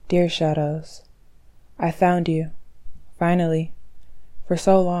Dear Shadows, I found you, finally. For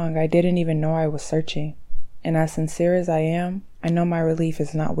so long, I didn't even know I was searching, and as sincere as I am, I know my relief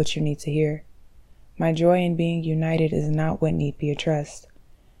is not what you need to hear. My joy in being united is not what need be addressed.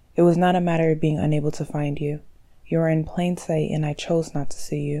 It was not a matter of being unable to find you. You are in plain sight, and I chose not to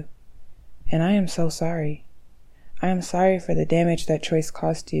see you. And I am so sorry. I am sorry for the damage that choice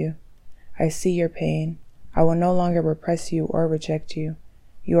cost you. I see your pain. I will no longer repress you or reject you.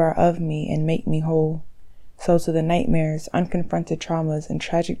 You are of me and make me whole. So to the nightmares, unconfronted traumas, and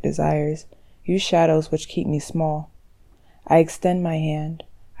tragic desires, you shadows which keep me small, I extend my hand.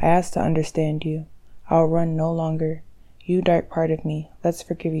 I ask to understand you. I'll run no longer. You dark part of me, let's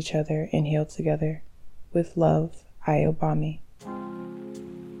forgive each other and heal together. With love, Ayobami.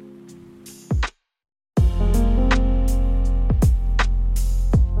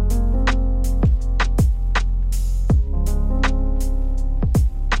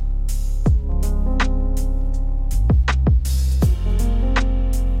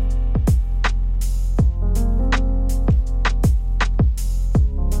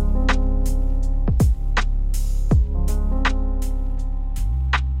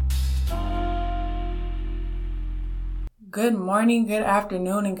 Good morning, good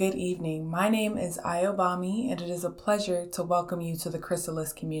afternoon, and good evening. My name is Ayobami, and it is a pleasure to welcome you to the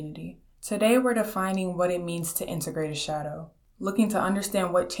Chrysalis community. Today, we're defining what it means to integrate a shadow, looking to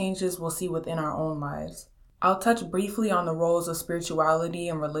understand what changes we'll see within our own lives. I'll touch briefly on the roles of spirituality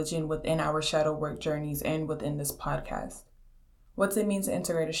and religion within our shadow work journeys and within this podcast. What's it mean to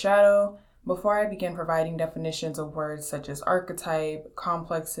integrate a shadow? Before I begin providing definitions of words such as archetype,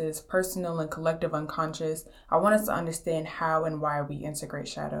 complexes, personal and collective unconscious, I want us to understand how and why we integrate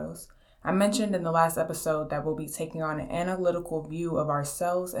shadows. I mentioned in the last episode that we'll be taking on an analytical view of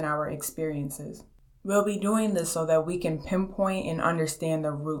ourselves and our experiences. We'll be doing this so that we can pinpoint and understand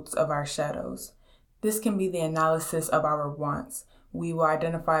the roots of our shadows. This can be the analysis of our wants. We will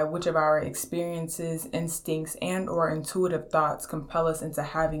identify which of our experiences, instincts, and/or intuitive thoughts compel us into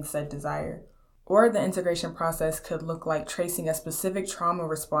having said desire. Or the integration process could look like tracing a specific trauma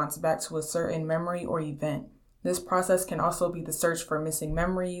response back to a certain memory or event. This process can also be the search for missing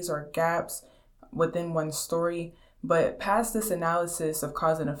memories or gaps within one's story. But past this analysis of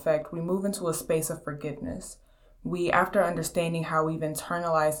cause and effect, we move into a space of forgiveness. We, after understanding how we've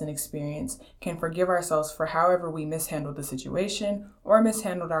internalized an experience, can forgive ourselves for however we mishandled the situation or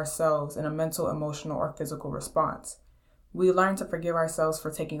mishandled ourselves in a mental, emotional, or physical response. We learn to forgive ourselves for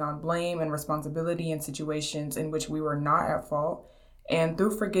taking on blame and responsibility in situations in which we were not at fault. And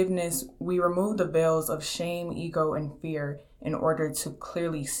through forgiveness, we remove the veils of shame, ego, and fear in order to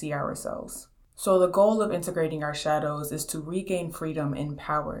clearly see ourselves. So the goal of integrating our shadows is to regain freedom and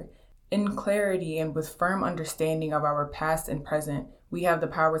power. In clarity and with firm understanding of our past and present, we have the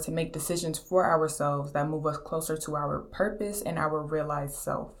power to make decisions for ourselves that move us closer to our purpose and our realized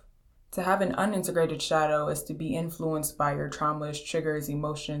self. To have an unintegrated shadow is to be influenced by your traumas, triggers,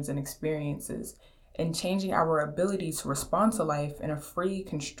 emotions, and experiences. In changing our ability to respond to life in a free,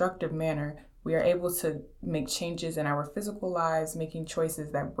 constructive manner, we are able to make changes in our physical lives, making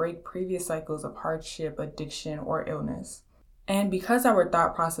choices that break previous cycles of hardship, addiction, or illness. And because our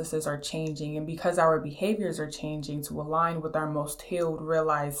thought processes are changing and because our behaviors are changing to align with our most healed,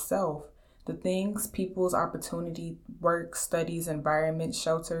 realized self, the things, peoples, opportunity, work, studies, environments,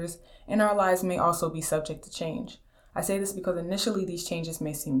 shelters in our lives may also be subject to change. I say this because initially these changes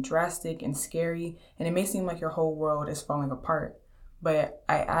may seem drastic and scary, and it may seem like your whole world is falling apart. But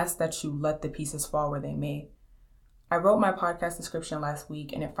I ask that you let the pieces fall where they may. I wrote my podcast description last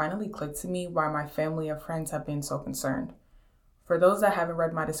week, and it finally clicked to me why my family and friends have been so concerned. For those that haven't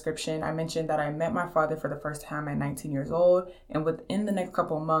read my description, I mentioned that I met my father for the first time at 19 years old, and within the next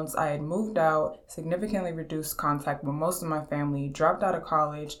couple of months, I had moved out, significantly reduced contact with most of my family, dropped out of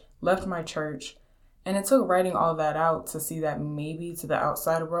college, left my church, and it took writing all that out to see that maybe to the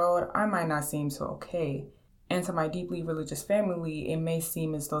outside world, I might not seem so okay. And to my deeply religious family, it may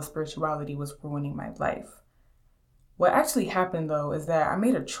seem as though spirituality was ruining my life. What actually happened, though, is that I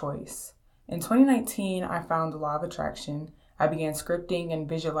made a choice. In 2019, I found the law of attraction. I began scripting and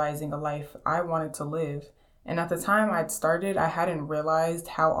visualizing a life I wanted to live. And at the time I'd started, I hadn't realized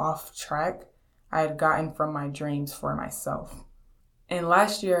how off track I had gotten from my dreams for myself. And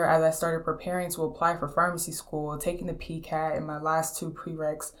last year, as I started preparing to apply for pharmacy school, taking the PCAT and my last 2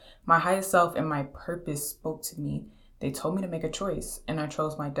 prereqs, my highest self and my purpose spoke to me. They told me to make a choice, and I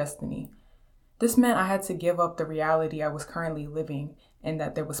chose my destiny. This meant I had to give up the reality I was currently living and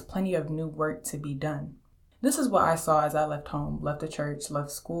that there was plenty of new work to be done. This is what I saw as I left home, left the church, left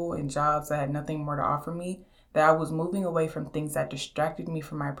school and jobs that had nothing more to offer me. that I was moving away from things that distracted me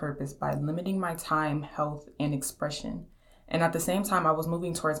from my purpose by limiting my time, health, and expression. And at the same time, I was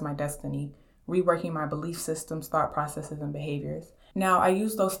moving towards my destiny, reworking my belief systems, thought processes, and behaviors. Now, I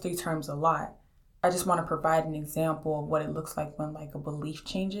use those three terms a lot. I just want to provide an example of what it looks like when like a belief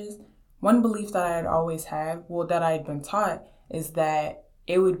changes. One belief that I had always had, that I had been taught, is that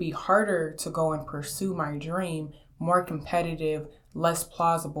it would be harder to go and pursue my dream, more competitive, less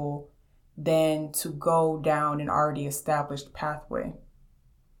plausible than to go down an already established pathway.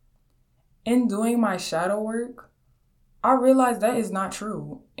 In doing my shadow work, I realized that is not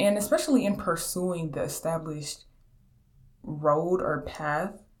true. And especially in pursuing the established road or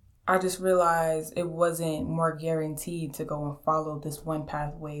path, I just realized it wasn't more guaranteed to go and follow this one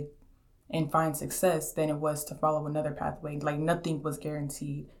pathway and find success than it was to follow another pathway. Like nothing was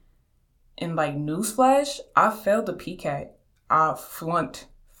guaranteed. And like newsflash, I failed the PCAT. I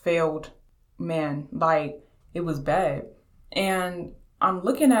failed. Man, like it was bad. And I'm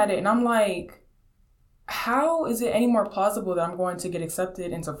looking at it and I'm like, how is it any more plausible that I'm going to get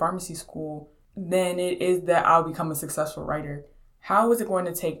accepted into pharmacy school than it is that I'll become a successful writer? How is it going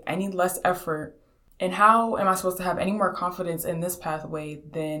to take any less effort? And how am I supposed to have any more confidence in this pathway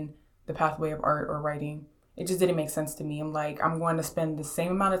than the pathway of art or writing? It just didn't make sense to me. I'm like, I'm going to spend the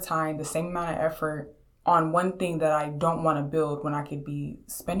same amount of time, the same amount of effort on one thing that I don't want to build when I could be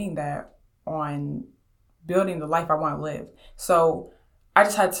spending that on building the life I want to live. So I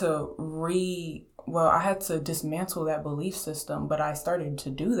just had to I had to dismantle that belief system, but I started to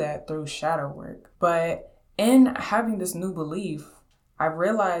do that through shadow work. But in having this new belief, I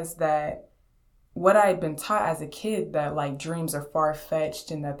realized that what I had been taught as a kid, that like dreams are far-fetched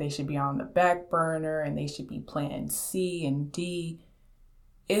and that they should be on the back burner and they should be plan C and D,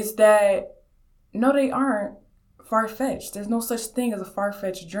 is that no, they aren't far-fetched. There's no such thing as a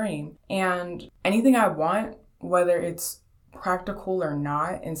far-fetched dream. And anything I want, whether it's practical or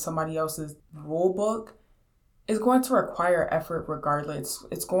not in somebody else's rule book, is going to require effort regardless.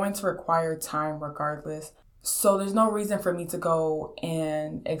 It's going to require time regardless. So there's no reason for me to go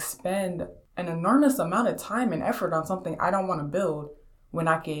and expend an enormous amount of time and effort on something I don't want to build when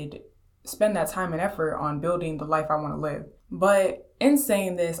I could spend that time and effort on building the life I want to live. But in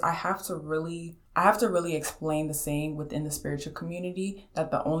saying this, I have to really explain the saying within the spiritual community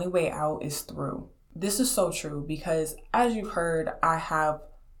that the only way out is through. This is so true because, as you've heard, I have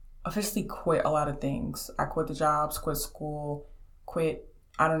officially quit a lot of things. I quit the jobs, quit school,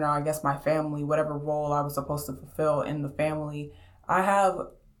 I guess my family, whatever role I was supposed to fulfill in the family. I have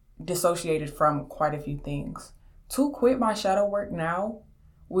dissociated from quite a few things. To quit my shadow work now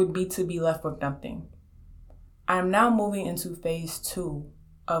would be to be left with nothing. I'm now moving into phase 2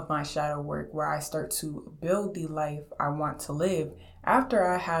 of my shadow work, where I start to build the life I want to live after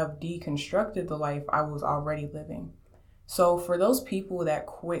I have deconstructed the life I was already living. So for those people that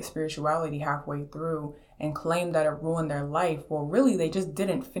quit spirituality halfway through and claim that it ruined their life, well, really, they just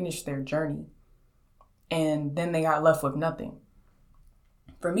didn't finish their journey. And then they got left with nothing.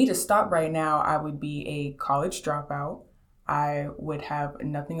 For me to stop right now, I would be a college dropout. I would have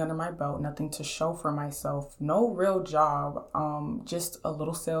nothing under my belt, nothing to show for myself, no real job, just a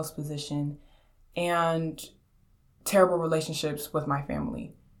little sales position, and terrible relationships with my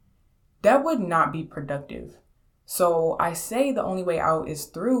family. That would not be productive. So I say the only way out is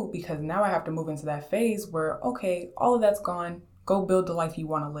through, because now I have to move into that phase where, okay, all of that's gone. Go build the life you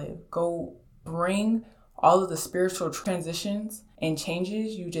want to live. Go bring all of the spiritual transitions and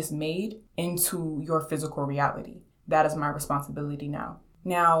changes you just made into your physical reality. That is my responsibility now.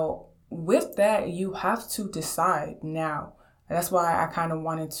 Now, with that, you have to decide now. That's why I kind of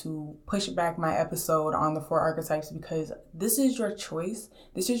wanted to push back my episode on the 4 archetypes, because this is your choice.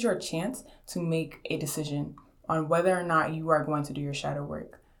 This is your chance to make a decision on whether or not you are going to do your shadow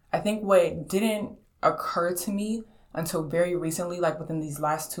work. I think what didn't occur to me until very recently, like within these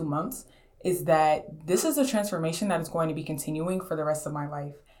last 2 months, is that this is a transformation that is going to be continuing for the rest of my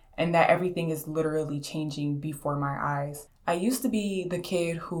life, and that everything is literally changing before my eyes. I used to be the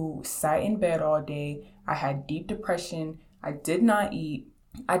kid who sat in bed all day. I had deep depression. I did not eat.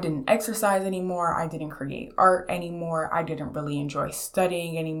 I didn't exercise anymore. I didn't create art anymore. I didn't really enjoy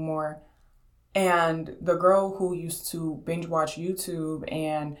studying anymore. And the girl who used to binge watch YouTube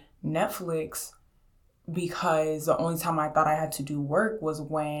and Netflix because the only time I thought I had to do work was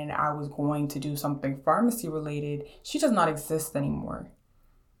when I was going to do something pharmacy related, she does not exist anymore.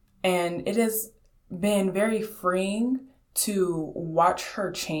 And it has been very freeing to watch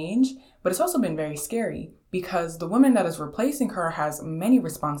her change, but it's also been very scary because the woman that is replacing her has many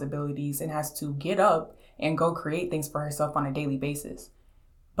responsibilities and has to get up and go create things for herself on a daily basis.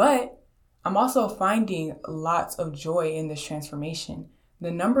 But I'm also finding lots of joy in this transformation.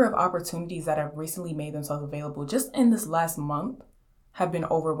 The number of opportunities that have recently made themselves available just in this last month have been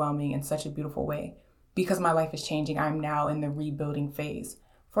overwhelming in such a beautiful way. Because my life is changing, I'm now in the rebuilding phase.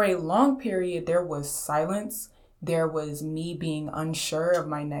 For a long period, there was silence. There was me being unsure of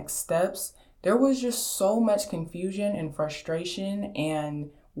my next steps. There was just so much confusion and frustration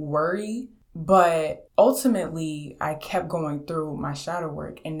and worry. But ultimately, I kept going through my shadow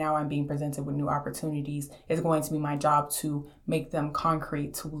work, and now I'm being presented with new opportunities. It's going to be my job to make them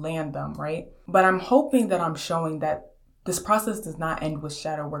concrete, to land them, right? But I'm hoping that I'm showing that this process does not end with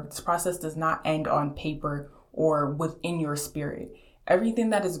shadow work. This process does not end on paper or within your spirit. Everything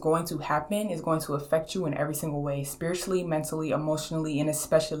that is going to happen is going to affect you in every single way, spiritually, mentally, emotionally, and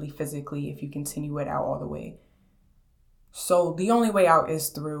especially physically if you continue it out all the way. So the only way out is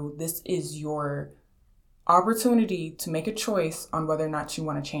through. This is your opportunity to make a choice on whether or not you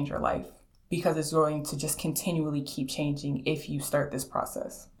want to change your life, because it's going to just continually keep changing if you start this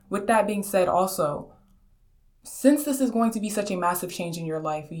process. With that being said, also, since this is going to be such a massive change in your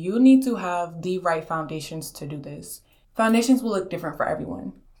life, you need to have the right foundations to do this. Foundations will look different for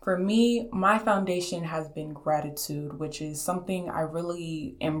everyone. For me, my foundation has been gratitude, which is something I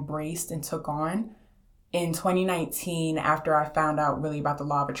really embraced and took on in 2019 after I found out really about the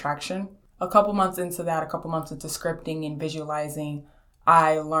law of attraction. A couple months into scripting and visualizing,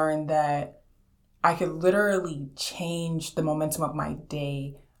 I learned that I could literally change the momentum of my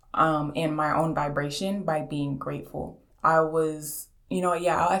day and my own vibration by being grateful. I'll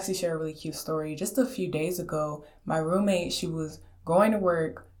actually share a really cute story. Just a few days ago, my roommate, she was going to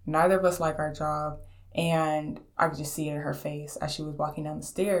work. Neither of us like our job. And I could just see it in her face as she was walking down the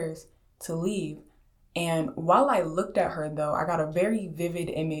stairs to leave. And while I looked at her, though, I got a very vivid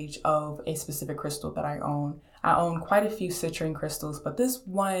image of a specific crystal that I own. I own quite a few citrine crystals, but this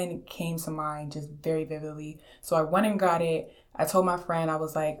one came to mind just very vividly. So I went and got it. I told my friend, I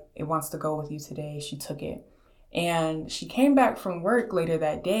was like, it wants to go with you today. She took it. And she came back from work later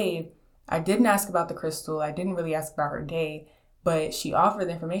that day. I didn't ask about the crystal. I didn't really ask about her day, but she offered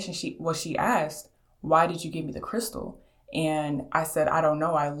the information. She asked, why did you give me the crystal? And I said, I don't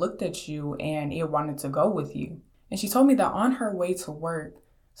know. I looked at you and it wanted to go with you. And she told me that on her way to work,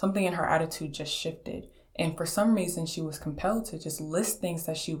 something in her attitude just shifted. And for some reason, she was compelled to just list things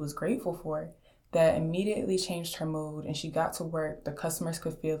that she was grateful for that immediately changed her mood. And she got to work. The customers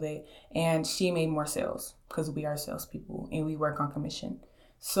could feel it. And she made more sales because we are salespeople and we work on commission.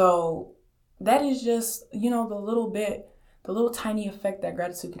 So that is just, the little tiny effect that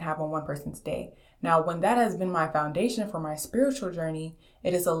gratitude can have on one person's day. Now, when that has been my foundation for my spiritual journey,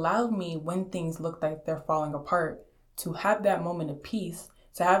 it has allowed me, when things look like they're falling apart, to have that moment of peace,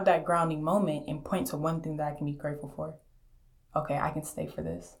 to have that grounding moment and point to one thing that I can be grateful for. Okay, I can stay for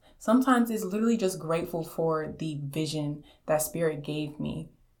this. Sometimes it's literally just grateful for the vision that Spirit gave me,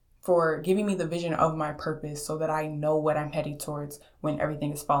 for giving me the vision of my purpose so that I know what I'm heading towards when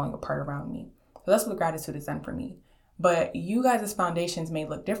everything is falling apart around me. So that's what gratitude has done for me. But you guys' foundations may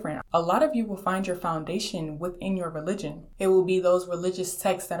look different. A lot of you will find your foundation within your religion. It will be those religious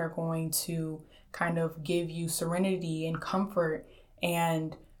texts that are going to kind of give you serenity and comfort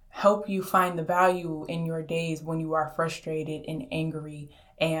and help you find the value in your days when you are frustrated and angry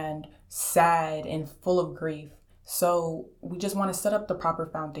and sad and full of grief. So we just want to set up the proper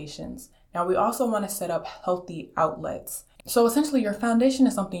foundations. Now, we also want to set up healthy outlets. So essentially, your foundation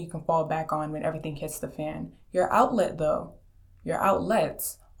is something you can fall back on when everything hits the fan. Your outlets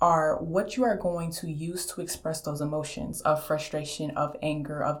are what you are going to use to express those emotions of frustration, of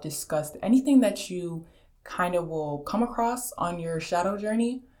anger, of disgust, anything that you kind of will come across on your shadow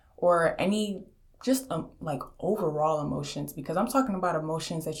journey, or any just overall emotions, because I'm talking about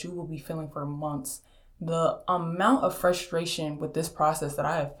emotions that you will be feeling for months. The amount of frustration with this process that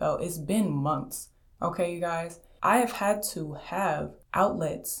I have felt, it's been months. Okay, you guys, I have had to have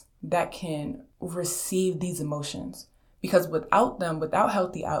outlets that can receive these emotions, because without them, without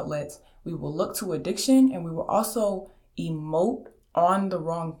healthy outlets, we will look to addiction and we will also emote on the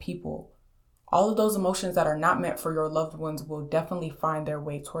wrong people. All of those emotions that are not meant for your loved ones will definitely find their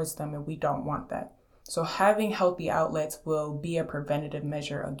way towards them, and we don't want that. So having healthy outlets will be a preventative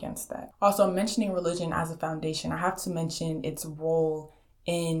measure against that. Also, mentioning religion as a foundation, I have to mention its role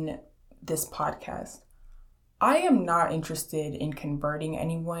in this podcast. I am not interested in converting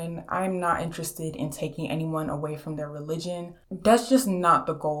anyone. I'm not interested in taking anyone away from their religion. That's just not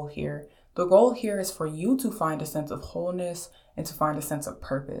the goal here. The goal here is for you to find a sense of wholeness and to find a sense of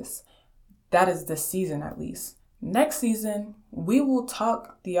purpose. That is this season, at least. Next season, we will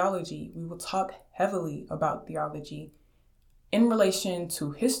talk theology. We will talk heavily about theology. in relation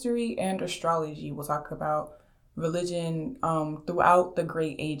to history and astrology. We'll talk about religion throughout the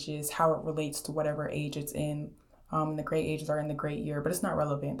great ages, how it relates to whatever age it's in. The great ages are in the great year, but it's not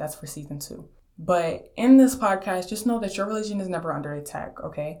relevant. That's for season 2. But in this podcast, just know that your religion is never under attack,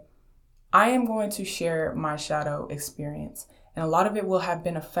 okay? I am going to share my shadow experience, and a lot of it will have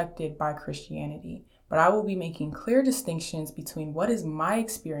been affected by Christianity. But I will be making clear distinctions between what is my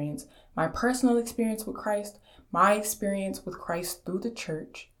experience, my personal experience with Christ, my experience with Christ through the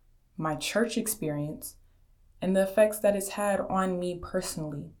church, my church experience, and the effects that it's had on me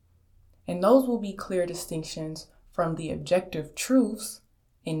personally. And those will be clear distinctions from the objective truths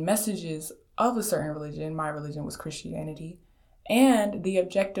and messages of a certain religion. My religion was Christianity, and the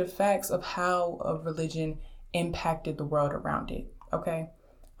objective facts of how a religion impacted the world around it, okay?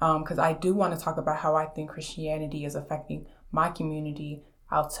 Because I do want to talk about how I think Christianity is affecting my community.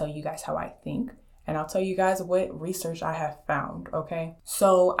 I'll tell you guys how I think, and I'll tell you guys what research I have found, okay?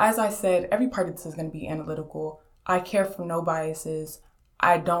 So as I said, every part of this is going to be analytical. I care for no biases.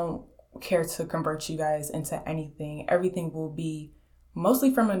 I don't care to convert you guys into anything. Everything will be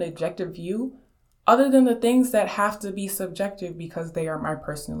mostly from an objective view, other than the things that have to be subjective because they are my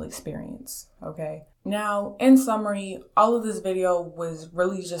personal experience, okay? Now, in summary, all of this video was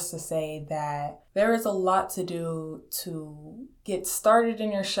really just to say that there is a lot to do to get started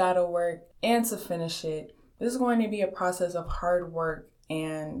in your shadow work and to finish it. This is going to be a process of hard work,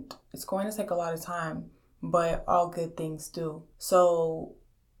 and it's going to take a lot of time, but all good things do. So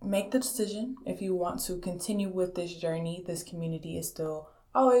make the decision if you want to continue with this journey. This community is still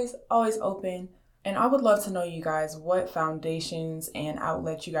always open. And I would love to know, you guys, what foundations and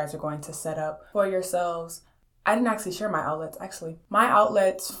outlets you guys are going to set up for yourselves. I didn't actually share my outlets, actually. My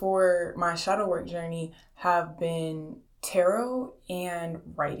outlets for my shadow work journey have been tarot and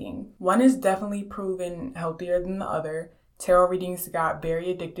writing. One is definitely proven healthier than the other. Tarot readings got very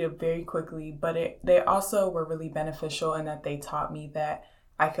addictive very quickly, but they also were really beneficial in that they taught me that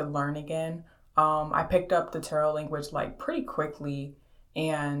I could learn again. I picked up the tarot language pretty quickly,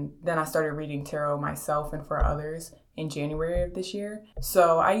 and then I started reading tarot myself and for others in January of this year.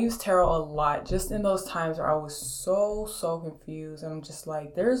 So I used tarot a lot just in those times where I was so confused. And I'm just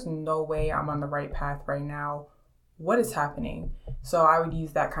like, there's no way I'm on the right path right now. What is happening? So I would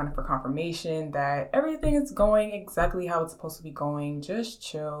use that kind of for confirmation that everything is going exactly how it's supposed to be going. Just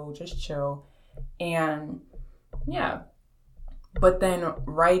chill. And yeah. But then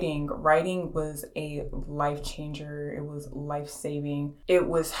writing was a life changer. It was life saving. It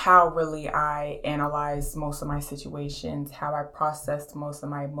was how really I analyzed most of my situations, how I processed most of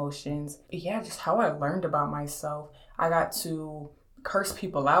my emotions. Yeah, just how I learned about myself. I got to curse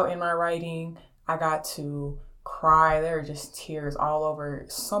people out in my writing. I got to cry. There were just tears all over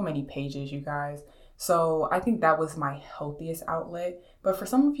so many pages, you guys. So I think that was my healthiest outlet. But for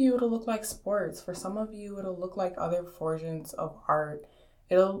some of you, it'll look like sports. For some of you, it'll look like other versions of art.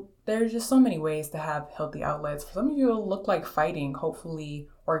 There's just so many ways to have healthy outlets. For some of you, it'll look like fighting, hopefully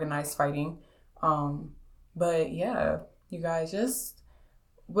organized fighting. But yeah, you guys,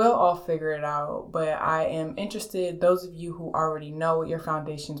 we'll all figure it out. But I am interested, those of you who already know what your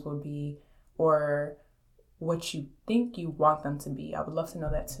foundations will be or what you think you want them to be, I would love to know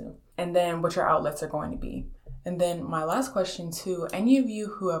that too. And then what your outlets are going to be. And then my last question too, any of you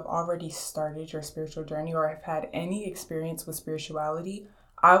who have already started your spiritual journey or have had any experience with spirituality,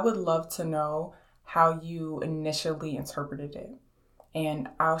 I would love to know how you initially interpreted it. And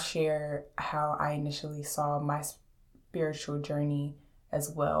I'll share how I initially saw my spiritual journey as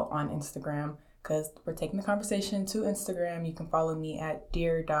well on Instagram, because we're taking the conversation to Instagram. You can follow me at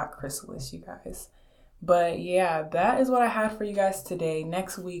dear.chrysalis, you guys. But yeah, that is what I had for you guys today.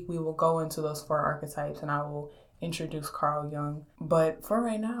 Next week, we will go into those 4 archetypes and I will introduce Carl Jung. But for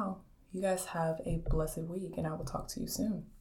right now, you guys have a blessed week and I will talk to you soon.